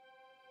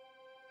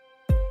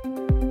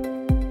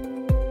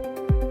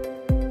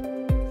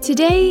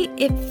Today,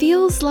 it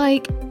feels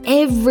like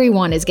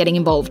everyone is getting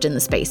involved in the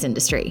space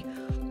industry.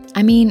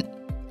 I mean,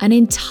 an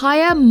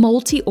entire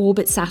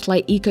multi-orbit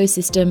satellite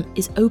ecosystem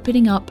is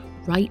opening up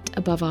right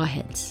above our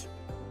heads.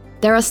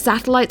 There are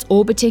satellites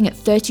orbiting at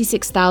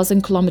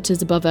 36,000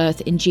 kilometers above Earth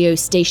in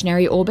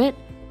geostationary orbit,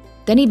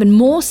 then even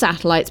more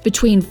satellites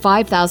between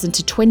 5,000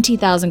 to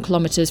 20,000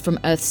 kilometers from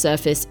Earth's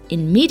surface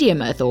in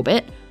medium Earth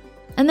orbit,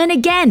 and then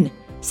again,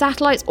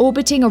 satellites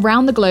orbiting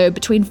around the globe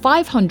between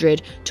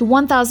 500 to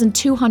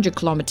 1,200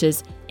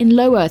 kilometers in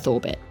low Earth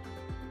orbit.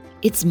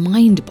 It's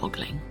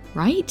mind-boggling,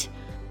 right?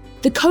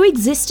 The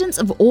coexistence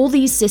of all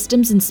these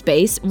systems in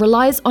space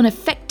relies on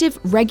effective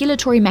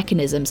regulatory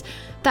mechanisms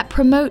that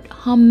promote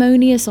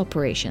harmonious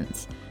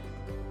operations.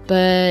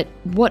 But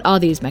what are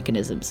these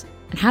mechanisms,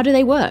 and how do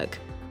they work?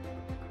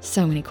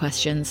 So many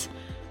questions.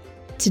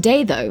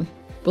 Today, though,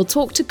 we'll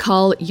talk to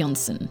Carl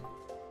Jonsson.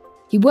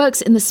 He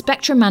works in the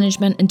Spectrum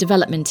Management and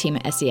Development team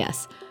at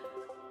SES,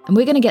 and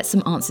we're going to get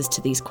some answers to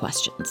these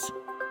questions.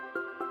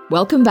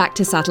 Welcome back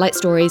to Satellite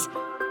Stories.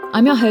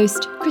 I'm your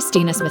host,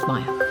 Christina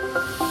Smith-Meyer.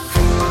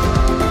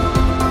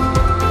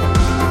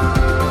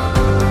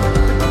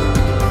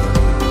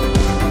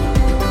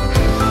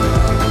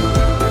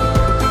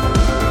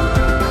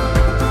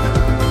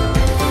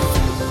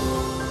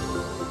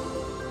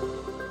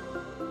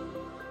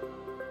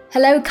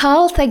 Hello,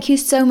 Carl. Thank you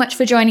so much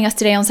for joining us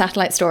today on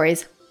Satellite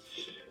Stories.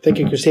 Thank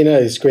you, Christina.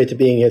 It's great to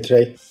be here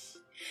today.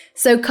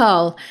 So,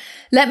 Carl,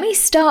 let me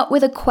start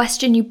with a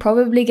question you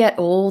probably get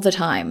all the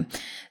time.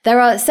 There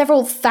are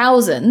several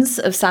thousands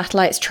of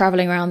satellites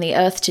traveling around the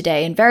Earth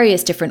today in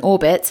various different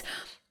orbits.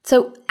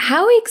 So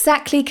how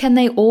exactly can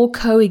they all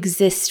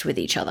coexist with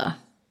each other?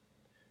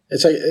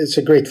 It's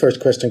a great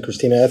first question,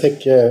 Christina. I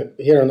think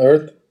here on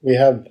Earth, we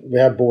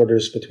have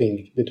borders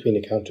between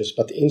the countries,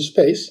 but in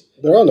space,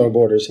 there are no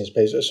borders in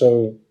space.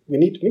 So we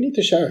need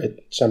to share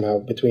it somehow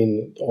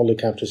between all the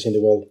countries in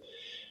the world.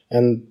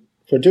 And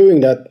for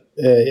doing that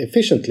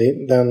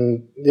efficiently,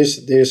 then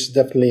there's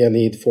definitely a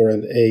need for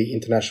an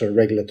international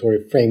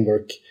regulatory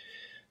framework.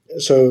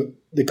 So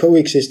the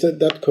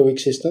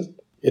coexistence,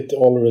 it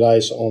all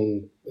relies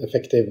on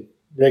effective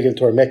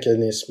regulatory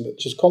mechanism,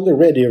 which is called the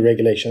radio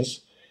regulations.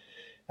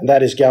 And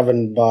that is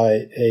governed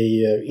by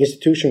a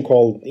institution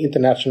called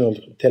International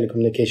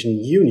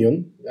Telecommunication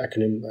Union,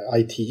 acronym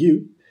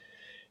ITU.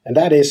 And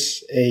that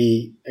is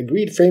a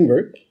agreed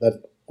framework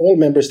that all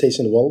member states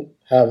in the world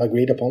have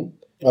agreed upon,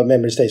 all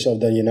member states of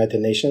the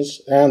United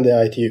Nations and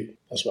the ITU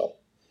as well.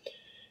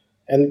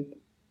 And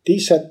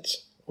these set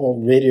of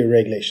radio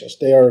regulations,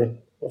 they are,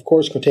 of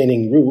course,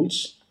 containing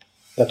rules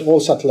that all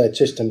satellite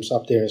systems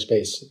up there in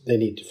space, they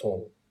need to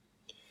follow.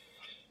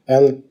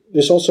 And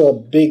there's also a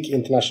big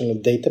international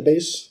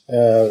database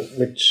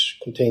which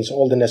contains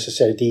all the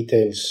necessary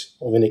details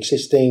of an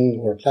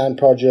existing or planned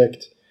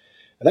project.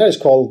 And that is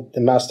called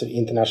the Master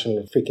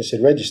International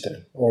Frequency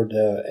Register, or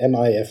the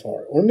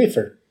MIFR, or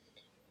MIFR.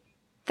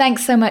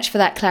 Thanks so much for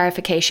that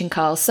clarification,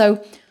 Carl.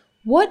 So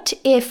what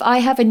if I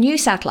have a new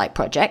satellite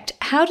project?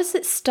 How does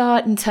it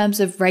start in terms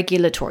of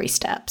regulatory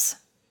steps?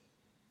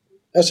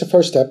 As a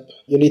first step,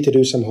 you need to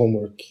do some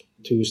homework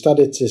to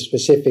study the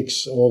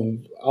specifics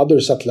of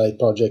other satellite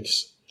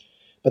projects.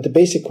 But the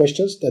basic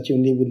questions that you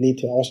would need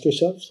to ask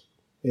yourself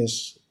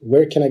is,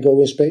 where can I go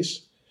in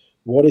space?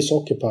 What is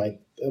occupied?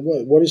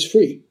 What is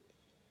free?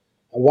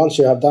 And once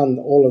you have done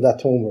all of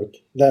that homework,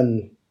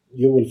 then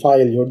you will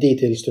file your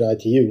details to the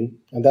ITU.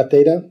 And that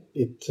data,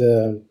 it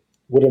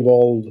would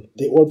involve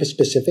the orbit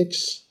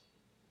specifics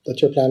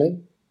that you're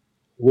planning.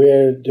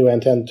 Where do I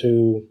intend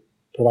to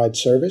provide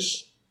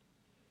service?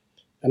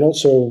 And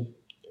also,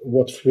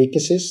 what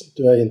frequencies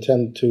do I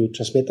intend to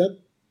transmit at?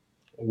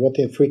 What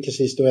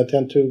frequencies do I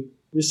intend to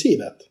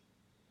receive at?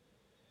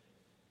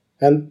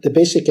 And the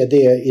basic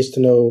idea is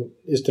to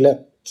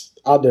let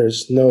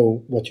others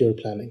know what you're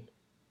planning.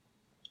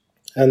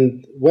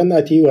 And when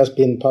ITU has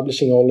been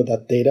publishing all of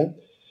that data,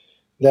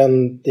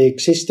 then the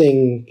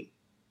existing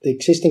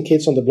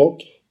kids on the block,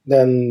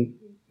 then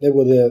they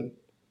will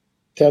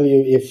tell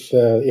you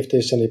if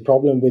there's any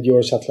problem with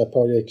your satellite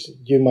projects.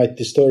 You might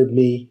disturb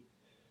me.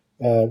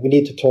 We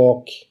need to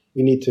talk.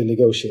 We need to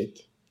negotiate.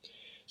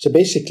 So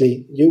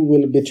basically, you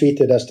will be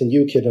treated as the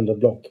new kid on the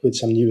block with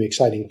some new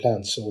exciting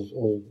plans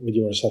or with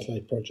your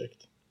satellite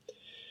project.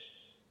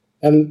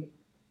 And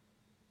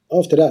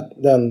after that,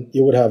 then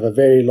you would have a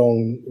very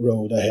long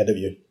road ahead of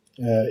you.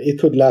 It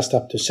could last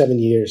up to 7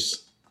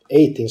 years,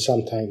 8 in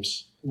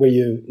sometimes, where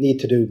you need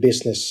to do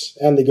business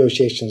and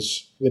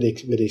negotiations with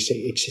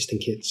existing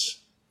kids.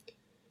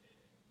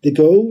 The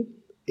goal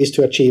is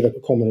to achieve a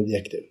common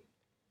objective.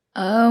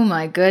 Oh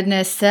my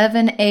goodness,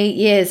 7, 8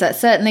 years. That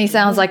certainly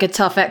sounds like a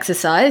tough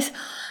exercise.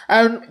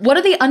 What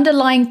are the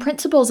underlying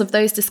principles of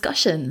those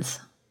discussions?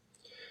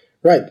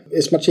 Right.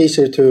 It's much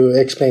easier to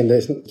explain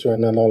this through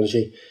an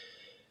analogy.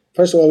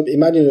 First of all,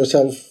 imagine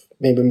yourself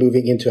maybe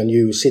moving into a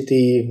new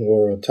city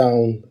or a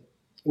town.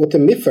 What the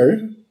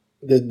MIFR,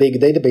 the big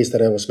database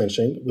that I was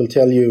mentioning, will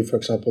tell you, for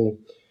example,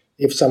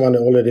 if someone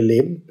already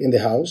lives in the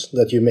house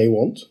that you may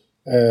want,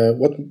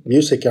 what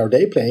music are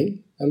they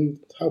playing, and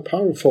how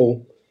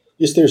powerful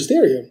is their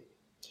stereo.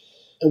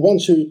 And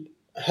once you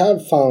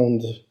have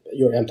found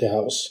your empty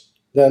house,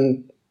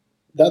 then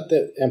that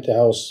empty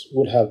house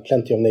would have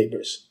plenty of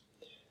neighbors.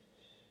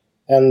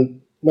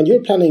 And when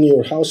you're planning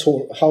your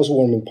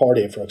housewarming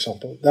party, for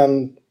example,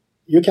 then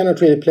you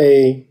cannot really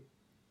play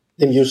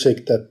the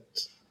music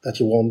that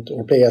you want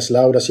or play as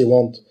loud as you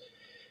want,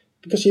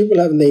 because you will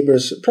have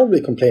neighbors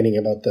probably complaining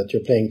about that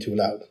you're playing too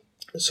loud.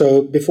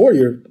 So before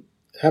you're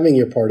having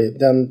your party,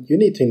 then you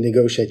need to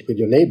negotiate with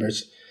your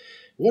neighbors.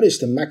 What is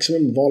the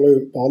maximum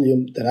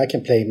volume that I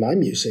can play my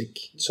music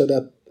so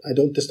that I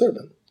don't disturb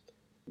them?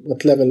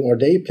 What level are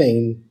they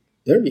playing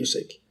their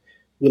music?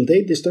 Will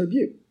they disturb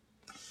you?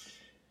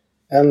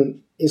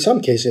 And in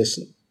some cases,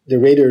 the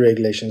radio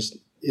regulations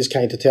is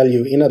kind to tell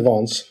you in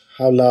advance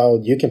how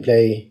loud you can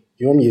play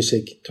your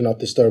music to not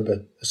disturb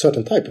a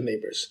certain type of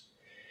neighbors.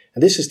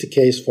 And this is the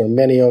case for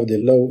many of the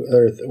low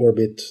Earth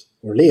orbit,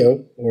 or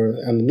LEO,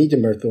 and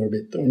medium Earth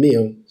orbit, or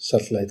MEO,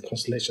 satellite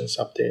constellations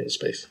up there in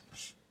space.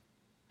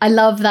 I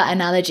love that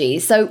analogy.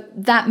 So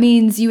that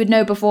means you would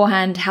know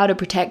beforehand how to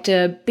protect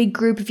a big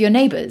group of your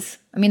neighbors.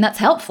 I mean, that's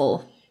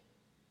helpful.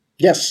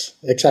 Yes,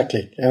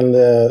 exactly. And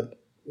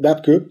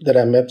that group that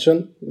I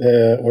mentioned,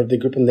 or the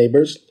group of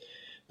neighbors,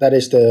 that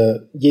is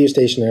the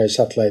geostationary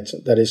satellite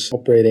that is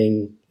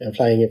operating and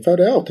flying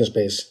further out in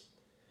space.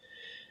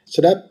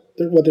 So that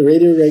what the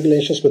radio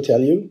regulations will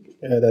tell you,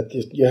 that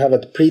you have a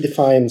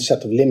predefined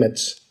set of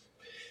limits.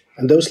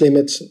 And those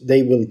limits,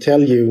 they will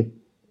tell you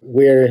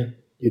where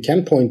you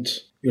can point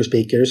your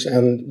speakers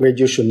and where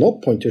you should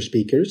not point your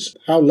speakers,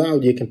 how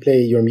loud you can play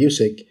your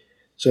music.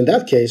 So in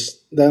that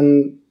case,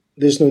 then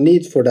there's no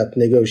need for that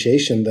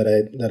negotiation that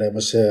I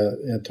was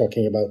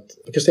talking about,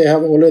 because they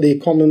have already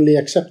commonly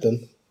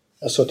accepted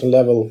a certain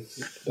level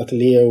that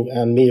LEO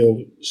and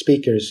MEO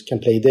speakers can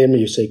play their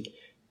music.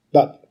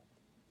 But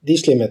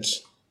these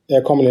limits, they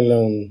are commonly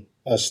known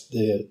as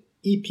the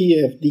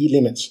EPFD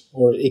limits,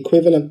 or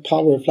equivalent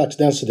power flux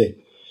density.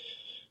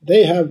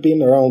 They have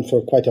been around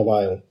for quite a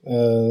while.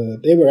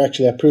 They were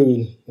actually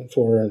approved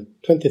for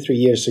 23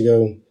 years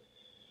ago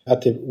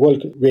at the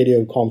World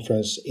Radio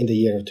Conference in the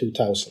year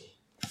 2000.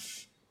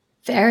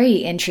 Very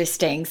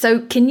interesting.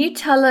 So can you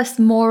tell us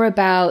more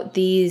about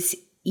these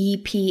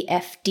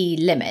EPFD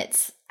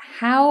limits?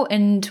 How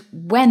and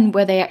when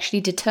were they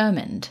actually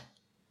determined?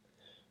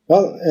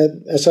 Well,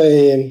 as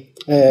I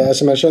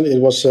mentioned, it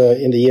was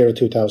in the year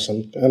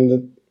 2000,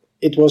 and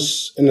it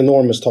was an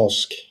enormous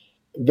task,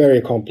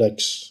 very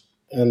complex,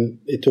 and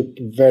it took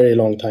a very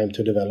long time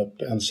to develop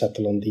and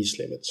settle on these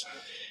limits.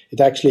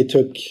 It actually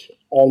took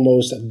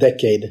almost a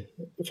decade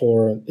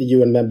for the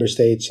UN member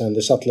states and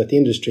the satellite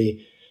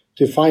industry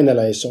to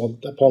finalize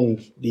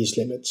upon these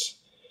limits.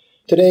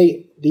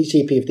 Today, these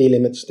EPFD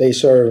limits, they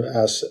serve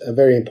as a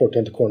very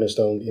important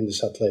cornerstone in the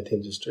satellite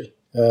industry.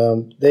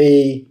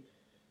 They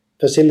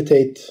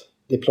facilitate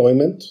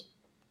deployment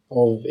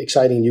of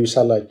exciting new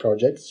satellite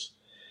projects.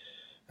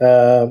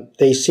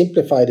 They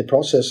simplify the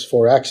process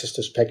for access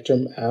to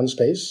spectrum and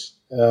space,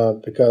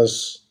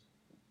 because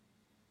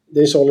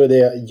there's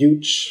already a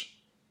huge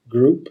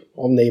group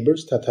of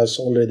neighbors that has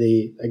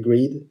already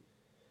agreed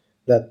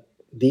that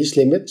these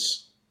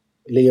limits,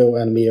 LEO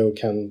and MEO,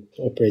 can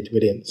operate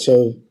within.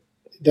 So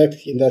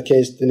in that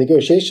case, the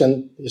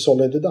negotiation is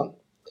already done.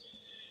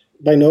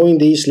 By knowing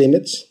these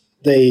limits,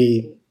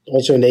 they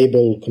also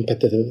enable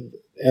competitive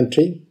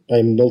entry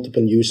by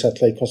multiple new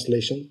satellite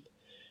constellations,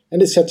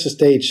 and it sets a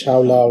stage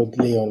how loud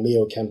LEO and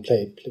MEO can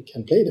play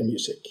their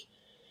music.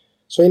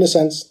 So in a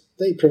sense,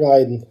 they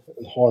provide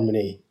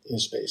harmony in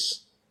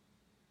space.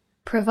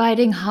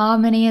 Providing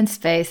harmony in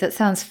space, that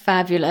sounds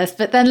fabulous.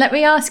 But then let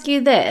me ask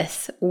you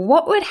this.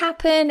 What would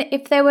happen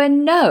if there were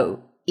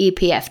no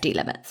EPFD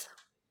limits?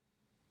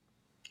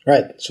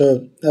 Right,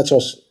 so that's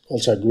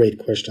also a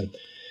great question.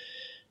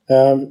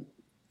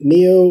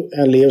 MEO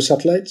and LEO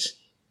satellites,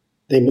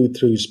 they move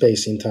through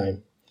space in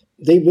time.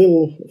 They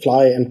will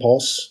fly and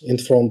pass in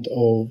front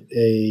of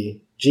a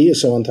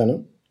GSO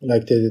antenna,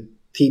 like the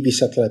TV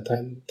satellite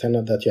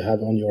antenna that you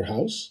have on your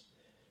house,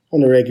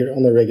 on a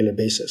regular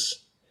basis.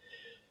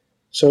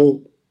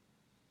 So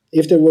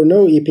if there were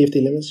no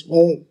EPFD limits,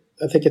 well,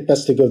 I think it's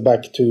best to go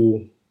back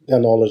to the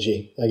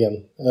analogy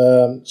again.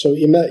 So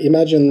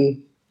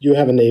imagine you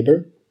have a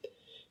neighbor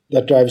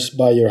that drives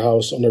by your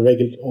house on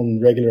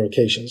regular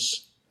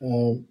occasions.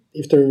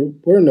 If there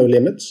were no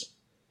limits,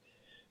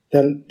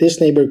 then this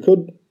neighbor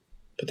could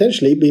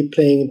potentially be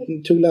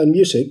playing too loud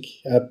music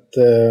at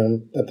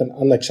an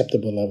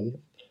unacceptable level.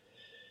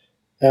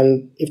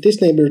 And if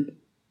this neighbor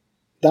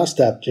does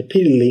that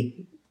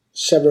repeatedly,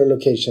 several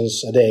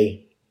occasions a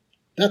day,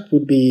 that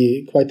would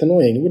be quite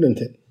annoying, wouldn't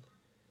it?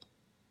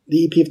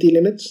 The EPFD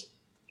limits,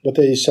 what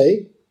they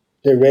say,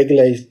 they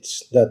regulate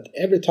that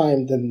every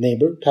time the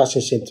neighbor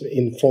passes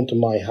in front of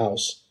my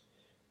house,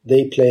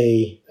 they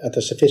play at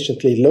a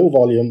sufficiently low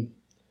volume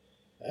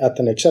at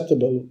an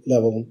acceptable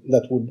level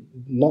that would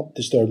not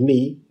disturb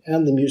me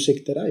and the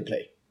music that I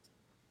play.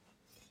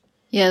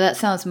 Yeah, that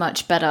sounds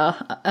much better.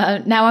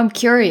 Now I'm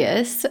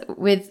curious,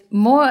 with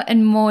more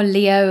and more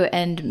LEO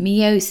and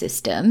MEO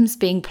systems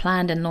being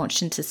planned and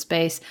launched into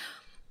space,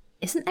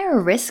 isn't there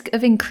a risk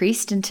of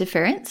increased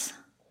interference?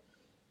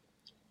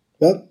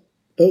 Well,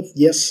 both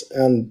yes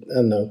and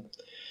no.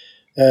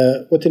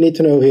 What you need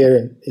to know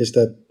here is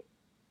that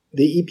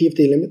the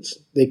EPFD limits,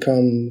 they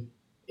come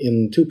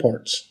in two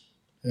parts.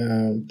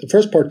 The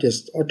first part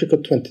is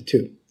Article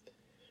 22.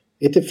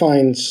 It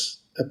defines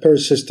a per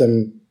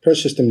system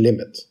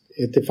limit.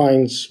 It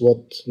defines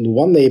what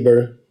one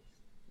neighbor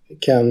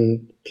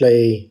can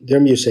play their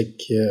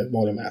music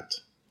volume at.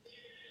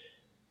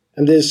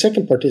 And the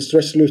second part is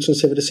Resolution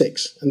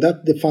 76, and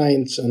that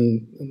defines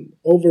an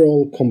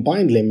overall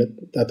combined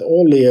limit that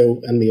all Leo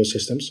and MEO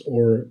systems,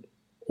 or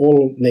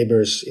all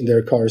neighbors in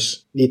their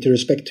cars, need to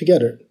respect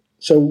together.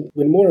 So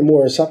with more and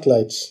more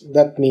satellites,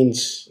 that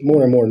means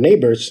more and more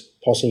neighbors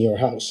passing your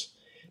house.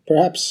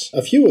 Perhaps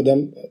a few of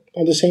them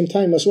on the same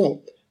time as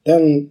well.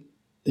 Then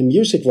the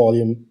music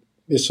volume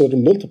is sort of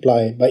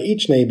multiplied by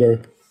each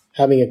neighbor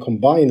having a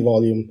combined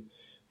volume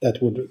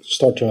that would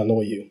start to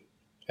annoy you.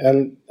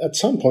 And at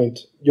some point,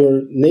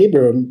 your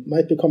neighbor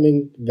might be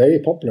becoming very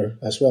popular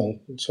as well.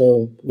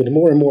 So with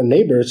more and more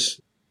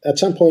neighbors, at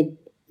some point,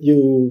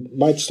 you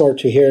might start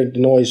to hear the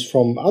noise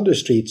from other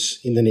streets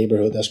in the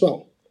neighborhood as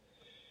well.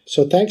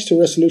 So thanks to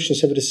Resolution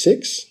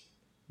 76,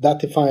 that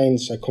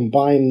defines a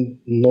combined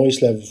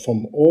noise level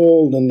from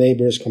all the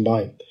neighbors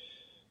combined,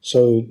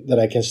 so that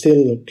I can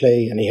still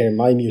play and hear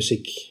my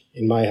music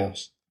in my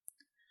house.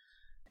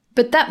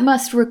 But that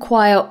must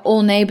require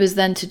all neighbors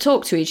then to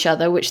talk to each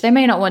other, which they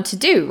may not want to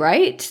do,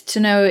 right?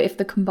 To know if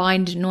the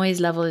combined noise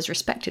level is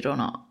respected or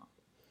not.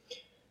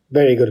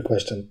 Very good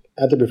question.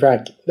 And to be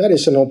frank, that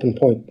is an open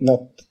point,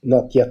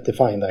 not yet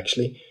defined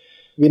actually.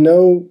 We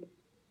know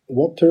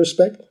what to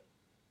respect,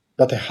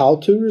 but how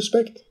to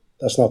respect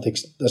does not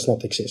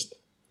exist.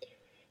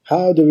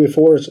 How do we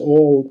force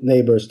all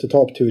neighbors to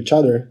talk to each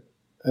other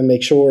and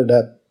make sure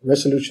that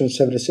Resolution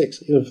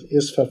 76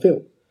 is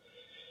fulfilled?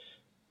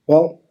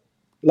 Well,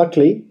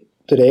 luckily,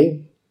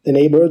 today, the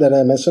neighbor that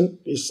I mentioned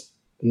is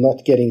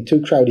not getting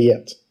too crowded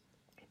yet.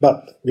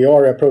 But we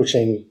are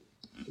approaching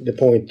the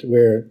point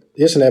where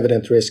there's an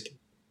evident risk.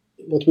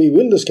 What we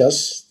will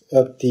discuss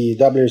at the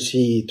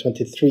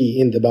WRC-23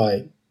 in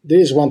Dubai, there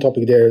is one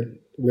topic there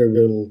where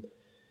we'll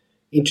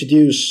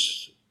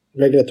introduce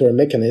regulatory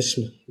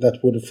mechanism that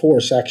would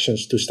force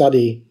actions to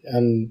study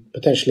and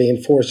potentially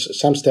enforce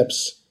some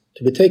steps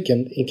to be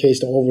taken in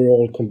case the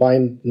overall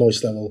combined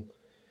noise level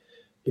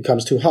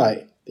becomes too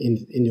high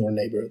in your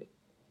neighborhood.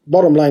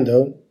 Bottom line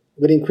though,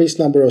 with increased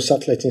number of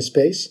satellites in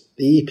space,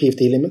 the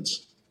EPFD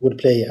limits would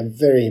play a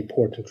very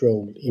important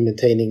role in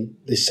maintaining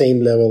the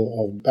same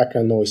level of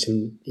background noise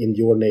in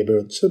your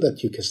neighborhood so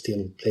that you can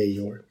still play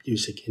your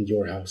music in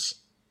your house.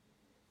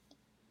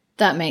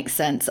 That makes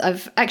sense.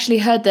 I've actually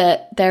heard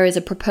that there is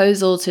a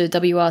proposal to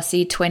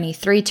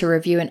WRC-23 to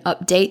review and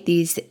update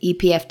these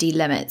EPFD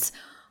limits.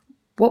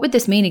 What would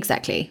this mean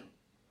exactly?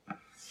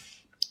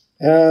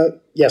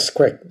 Yes,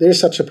 correct. There is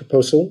such a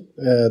proposal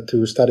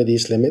to study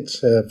these limits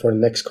for the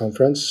next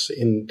conference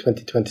in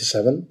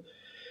 2027.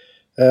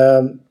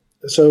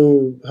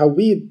 So how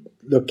we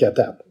look at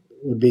that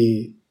would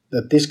be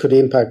that this could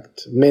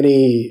impact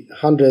many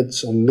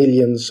hundreds of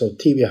millions of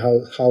TV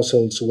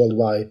households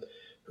worldwide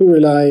who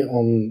rely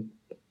on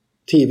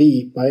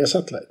TV via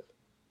satellite.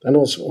 And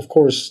also, of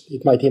course,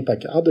 it might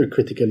impact other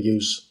critical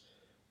use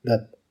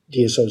that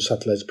GSO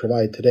satellites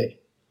provide today.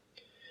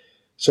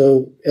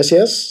 So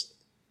SES,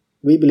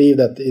 we believe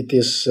that it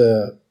is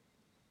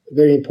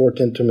very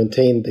important to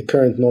maintain the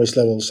current noise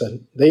levels,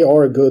 and they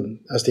are good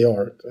as they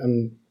are,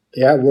 and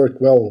they have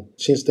worked well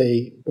since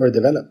they were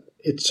developed.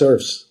 It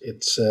serves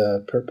its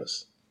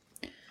purpose.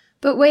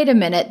 But wait a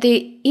minute,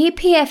 the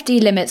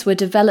EPFD limits were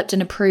developed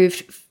and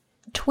approved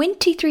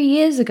 23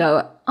 years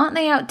ago. Aren't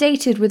they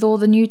outdated with all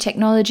the new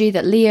technology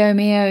that LEO,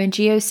 MEO and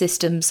GEO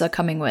systems are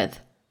coming with?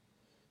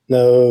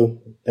 No,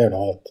 they're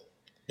not.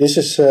 This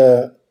is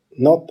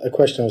not a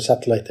question of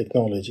satellite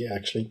technology,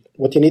 actually.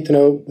 What you need to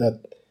know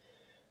that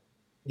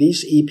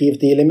these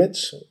EPFD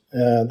limits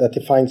that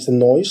defines the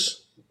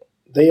noise,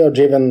 they are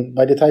driven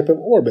by the type of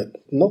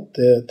orbit, not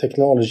the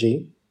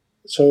technology.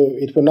 So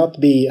it will not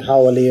be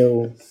how a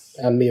LEO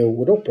and MEO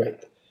would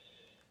operate.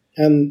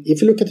 And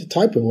if you look at the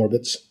type of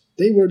orbits,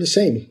 they were the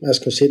same as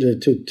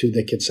considered two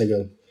decades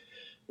ago.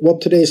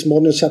 What today's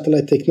modern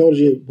satellite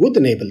technology would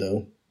enable,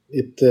 though,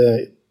 it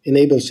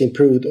enables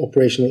improved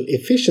operational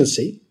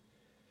efficiency,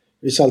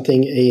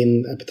 resulting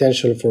in a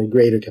potential for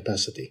greater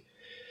capacity.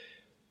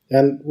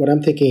 And what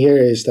I'm thinking here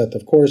is that,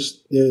 of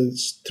course,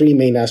 there's three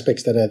main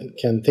aspects that I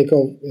can think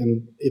of,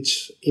 and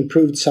it's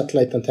improved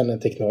satellite antenna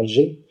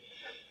technology,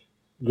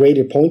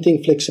 greater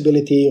pointing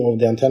flexibility of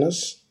the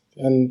antennas,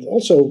 and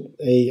also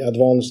a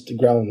advanced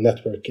ground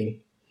networking.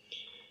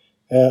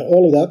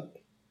 All of that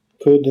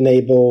could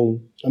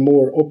enable a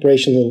more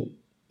operational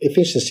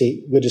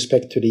efficiency with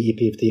respect to the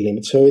EPFD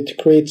limit. So it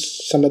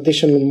creates some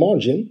additional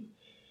margin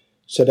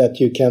so that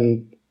you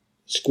can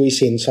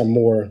squeeze in some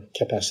more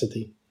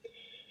capacity.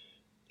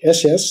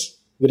 SES,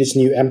 with its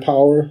new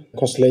mPOWER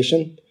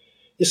constellation,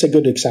 is a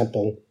good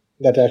example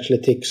that actually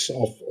ticks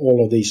off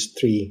all of these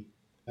three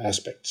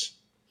aspects.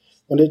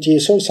 On the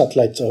GSO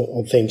satellites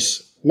of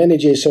things, many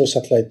GSO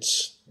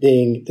satellites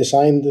being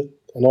designed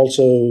and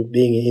also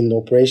being in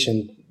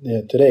operation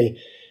today,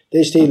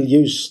 they still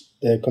use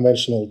the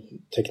conventional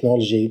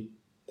technology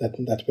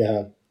that we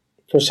have.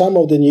 For some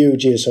of the new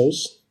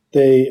GSOs,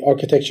 the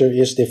architecture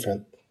is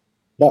different,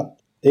 but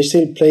they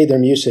still play their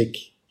music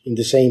in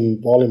the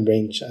same volume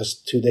range as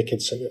 2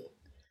 decades ago.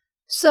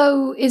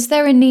 So, is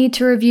there a need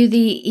to review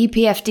the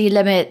EPFD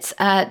limits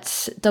at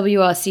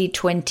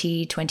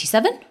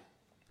WRC-23?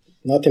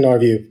 Not in our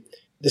view.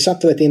 The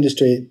satellite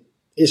industry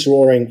is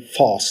roaring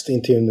fast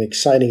into an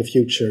exciting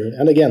future.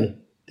 And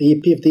again, the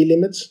EPFD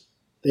limits,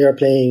 they are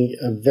playing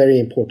a very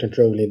important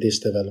role in this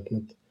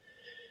development.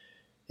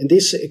 In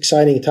this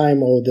exciting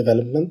time of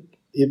development,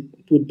 it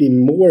would be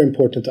more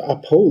important to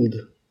uphold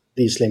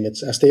these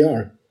limits as they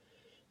are,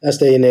 as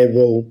they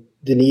enable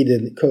the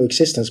needed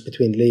coexistence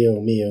between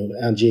LEO, MEO,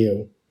 and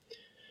GEO,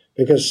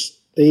 because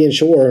they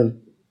ensure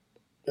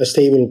a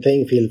stable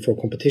playing field for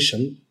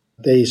competition.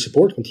 They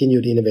support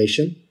continued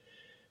innovation,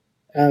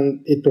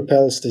 and it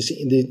propels this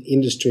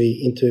industry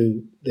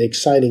into the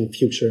exciting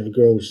future of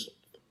growth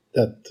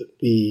that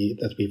we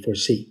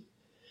foresee.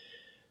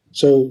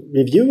 So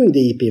reviewing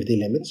the EPFD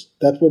limits,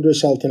 that would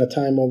result in a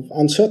time of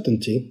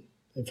uncertainty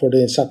for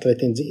the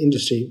satellite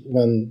industry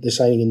when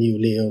designing a new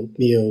LEO,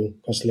 MEO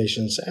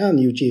constellations and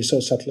new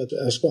GSO satellite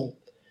as well.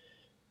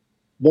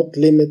 What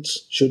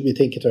limits should we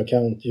take into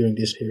account during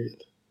this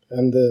period?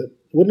 And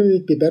wouldn't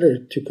it be better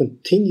to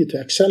continue to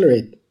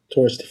accelerate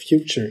towards the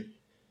future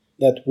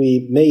that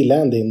we may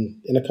land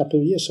in a couple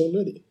of years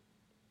already?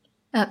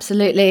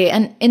 Absolutely.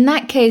 And in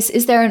that case,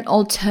 is there an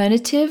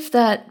alternative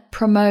that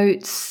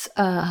promotes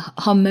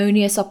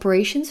harmonious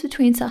operations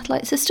between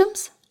satellite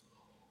systems?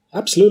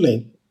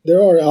 Absolutely.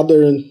 There are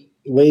other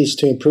ways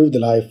to improve the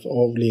life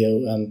of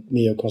LEO and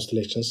MEO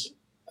constellations.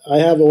 I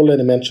have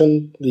already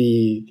mentioned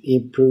the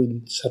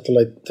improved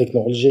satellite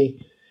technology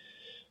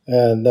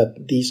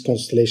that these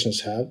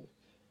constellations have.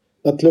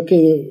 But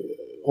looking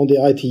on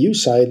the ITU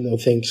side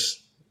of things,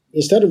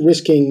 instead of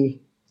risking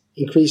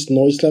increased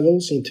noise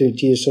levels into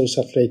GSO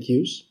satellite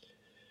use,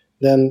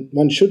 then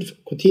one should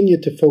continue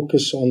to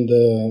focus on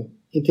the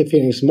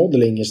interference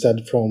modeling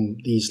instead from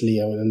these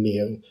LEO and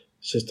MEO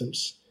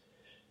systems,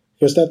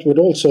 because that would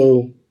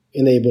also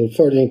enable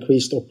further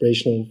increased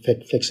operational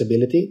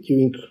flexibility.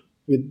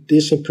 With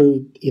this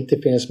improved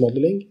interference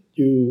modeling,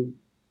 you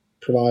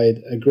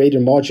provide a greater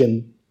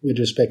margin with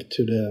respect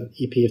to the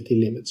EPFD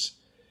limits.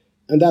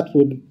 And that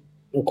would,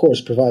 of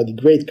course, provide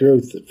great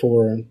growth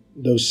for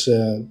those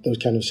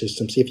kind of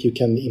systems if you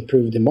can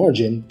improve the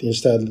margin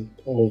instead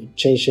of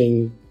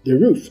changing the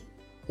roof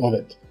of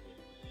it.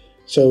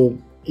 So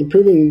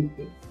improving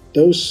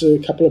those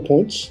couple of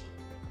points,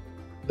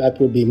 that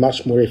would be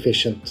much more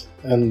efficient.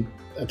 And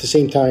at the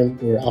same time,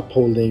 we're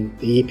upholding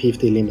the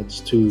EPFD limits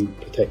to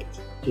protect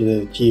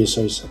the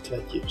GSO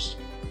satellite use.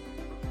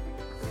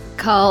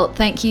 Carl,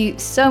 thank you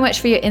so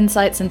much for your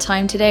insights and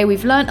time today.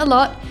 We've learned a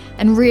lot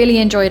and really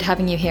enjoyed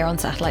having you here on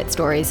Satellite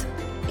Stories.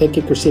 Thank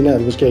you, Christina.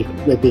 It was great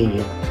being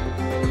here.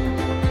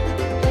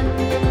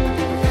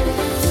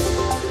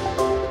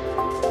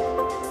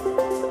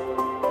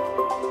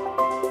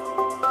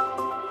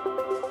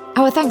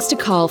 Our thanks to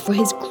Carl for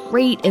his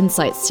great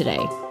insights today.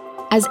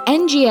 As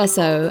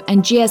NGSO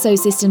and GSO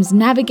systems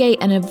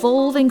navigate an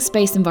evolving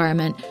space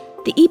environment,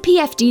 the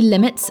EPFD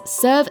limits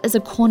serve as a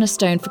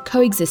cornerstone for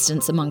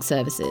coexistence among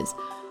services.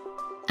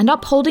 And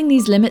upholding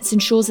these limits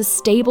ensures a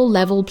stable,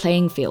 level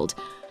playing field,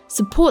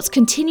 supports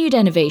continued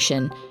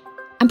innovation,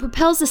 and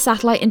propels the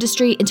satellite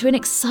industry into an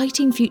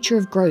exciting future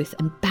of growth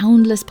and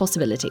boundless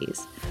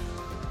possibilities.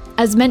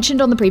 As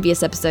mentioned on the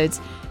previous episodes,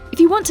 if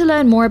you want to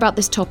learn more about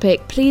this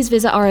topic, please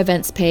visit our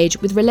events page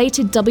with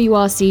related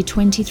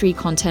WRC-23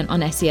 content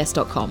on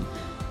SES.com.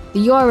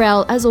 The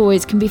URL, as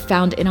always, can be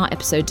found in our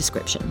episode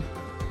description.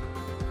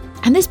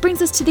 And this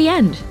brings us to the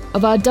end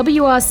of our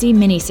WRC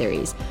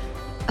mini-series.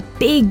 A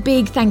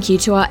big thank you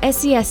to our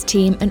SES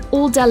team and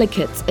all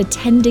delegates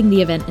attending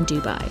the event in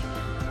Dubai.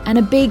 And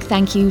a big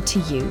thank you to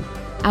you,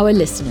 our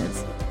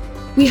listeners.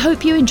 We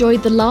hope you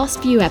enjoyed the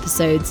last few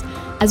episodes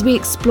as we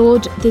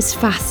explored this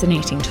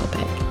fascinating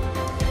topic.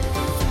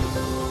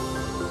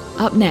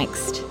 Up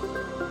next,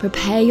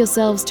 prepare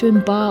yourselves to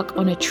embark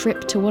on a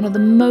trip to one of the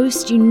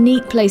most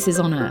unique places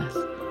on Earth,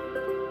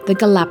 the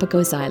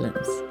Galapagos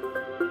Islands.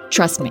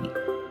 Trust me,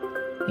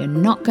 you're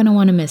not going to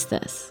want to miss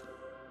this.